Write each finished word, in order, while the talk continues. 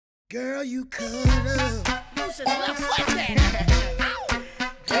Girl, you cut up. Who says left foot that?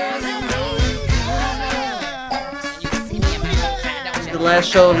 Girl, you know you cut up. You see me in my don't you? The last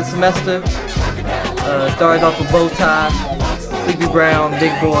show of the semester. Started off with bow tie, sleepy brown,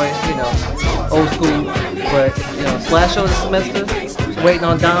 big boy, you know, old school. But you know, it's the last show of the semester. Just waiting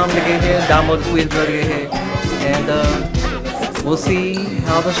on Dom to get here, Domo the Sweetest girl to get here, and we'll see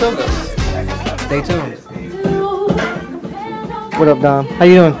how the show goes. Stay tuned. What up, Dom? How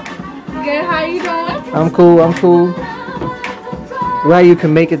you doing? Good, how you doing? I'm cool, I'm cool. Glad you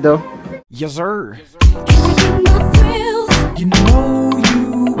can make it though. Yes, sir. You know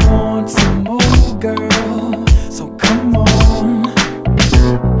you want some more, girl, so come on.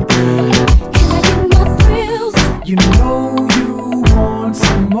 You know you want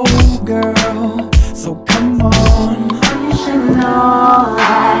some more, girl, so come on. You should know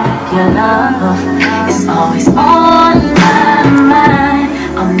that your love is always on my mind.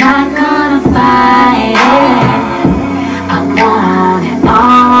 I'm not gonna fight it. I want it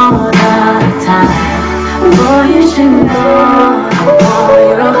all the time. Boy, you should know.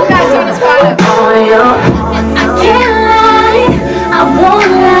 I can't lie, I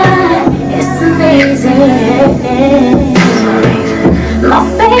won't lie. It's amazing. My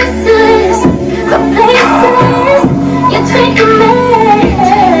faces, the places you're taking me.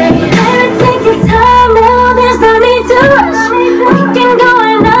 Better take your time, now there's no need to rush. We can go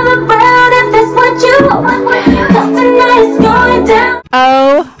another round if that's what you want. 'Cause tonight's going down.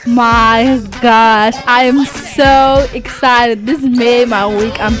 Oh my gosh, I am so excited. This made my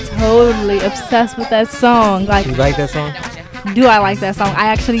week. I'm totally obsessed with that song. Like, You like that song? do I like that song? I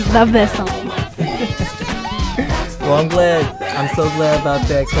actually love that song. Well, I'm so glad about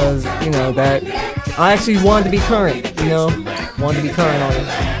that, because, you know, that I actually wanted to be current, you know, wanted to be current on it.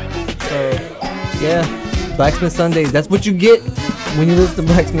 So, yeah, BlackSmith Sundays, that's what you get when you listen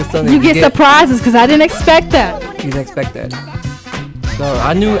to BlackSmith Sundays. You get surprises because I didn't expect that. You didn't expect that. So,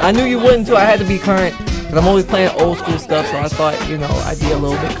 I knew you wouldn't too. I had to be current, because I'm always playing old school stuff, so I thought, you know, I'd be a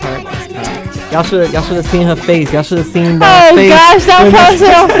little bit current this time. Y'all should have seen her face. Y'all should have seen that face. Oh gosh, that post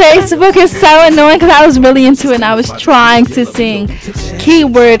on Facebook is so annoying because I was really into it and I was trying to sing.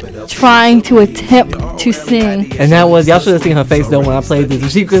 Keyword, trying to attempt to sing. And that was, y'all should have seen her face though when I played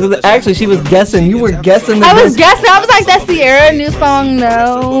this. Actually, she was guessing. You were guessing. I was guessing. I was like, that's Sierra, new song,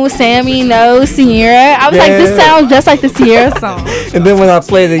 no. Sammy, no. Sierra. I was like, this sounds just like the Sierra song. And then when I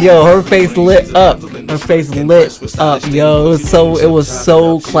played it, yo, her face lit up. Her face lit up, yo. It was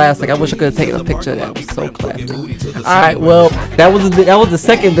so classic. I wish I could have taken a picture of that. It was so classic. All right, well, that was the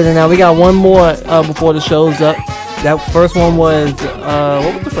second bit, and now we got one more before the show's up. That first one was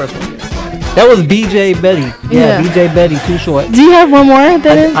what was the first one? That was BJ Betty. Yeah, BJ Betty. Too short. Do you have one more?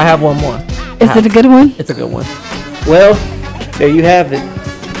 I have one more. Is it a good one? It's a good one. Well, there you have it.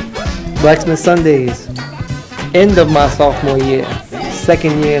 BlackSmith Sundays. End of my sophomore year.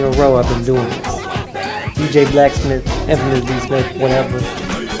 Second year in a row I've been doing this. DJ BlackSmith, Infamous D Smith, whatever.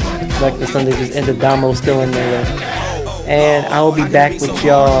 BlackSmith Sundays just ended. Domo still in there. And I will be back with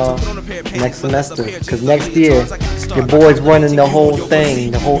y'all next semester. Because next year, your boy's running the whole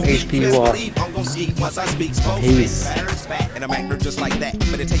thing, the whole HPUR. Peace. And I'm actor just like that.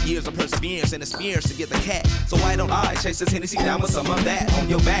 But it takes years of perseverance and experience to get the cat. So why don't I chase this Hennessy down with some of that on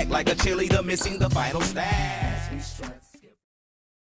your back like a cheerleader missing the final stats?